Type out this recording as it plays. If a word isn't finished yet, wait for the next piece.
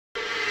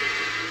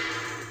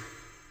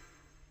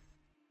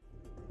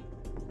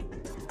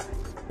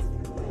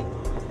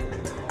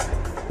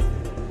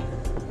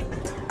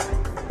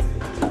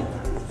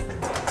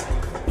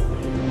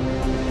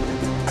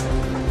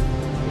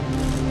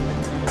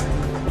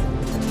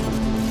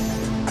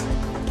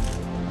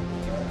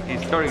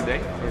historic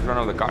day, first run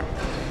of the car.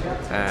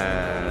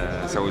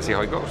 So we'll see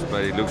how it goes,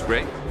 but it looks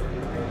great.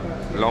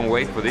 Long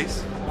wait for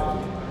this,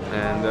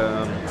 and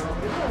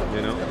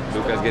you know,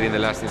 Luca's getting the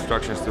last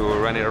instructions to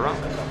run it around.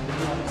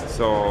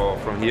 So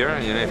from here,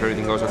 you know, if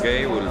everything goes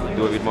okay, we'll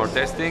do a bit more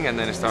testing and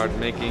then start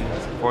making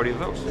 40 of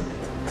those.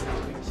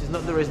 This is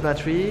not the race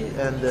battery,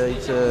 and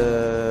it's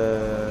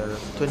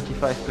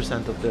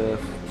 25% of the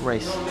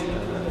race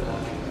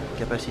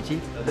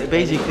capacity.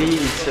 Basically,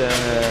 it's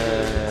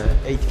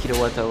 8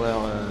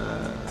 kilowatt-hour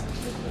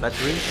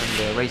battery, and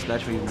the race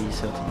battery will be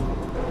 30.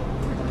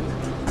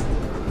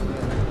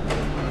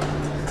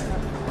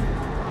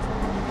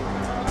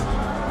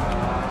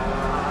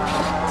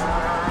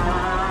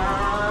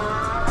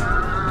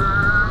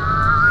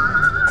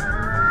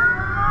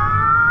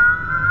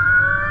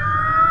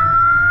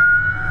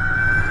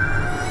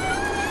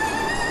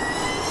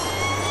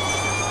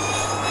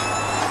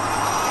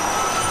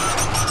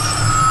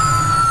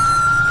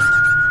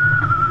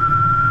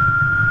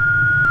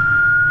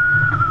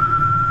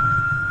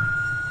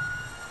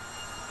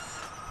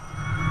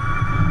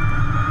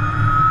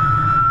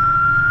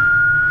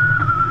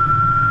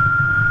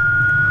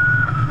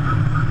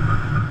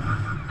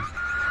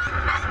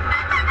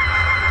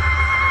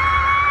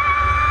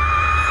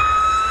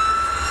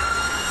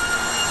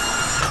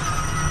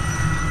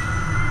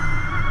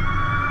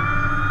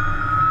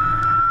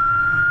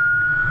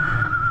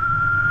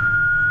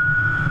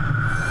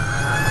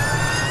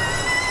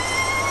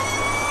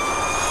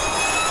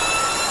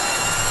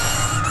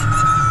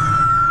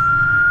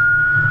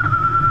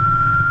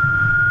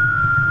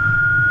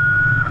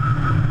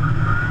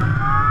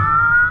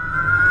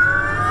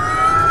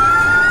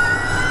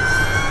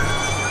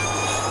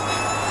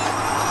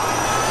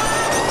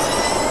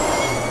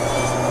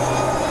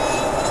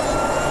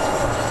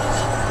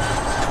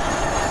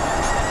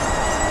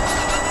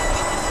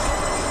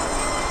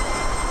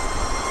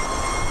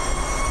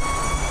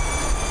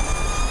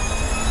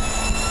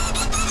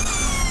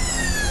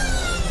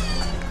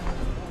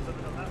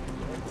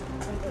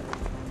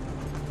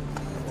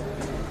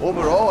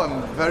 Overall,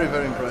 I'm very,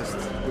 very impressed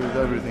with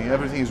everything.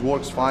 Everything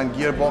works fine.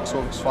 Gearbox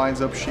works fine.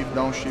 Upshift,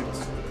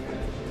 downshift.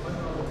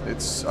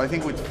 It's. I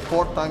think with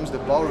 4 times the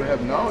power we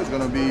have now, it's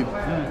going to be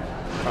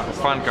a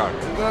fun car.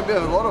 It's going to be a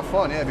lot of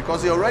fun, yeah,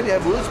 because they already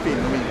have wheel spin.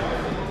 I mean,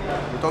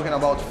 we're talking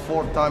about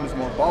 4 times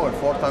more power,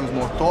 4 times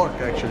more torque,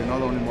 actually,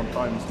 not only more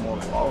times more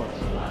power.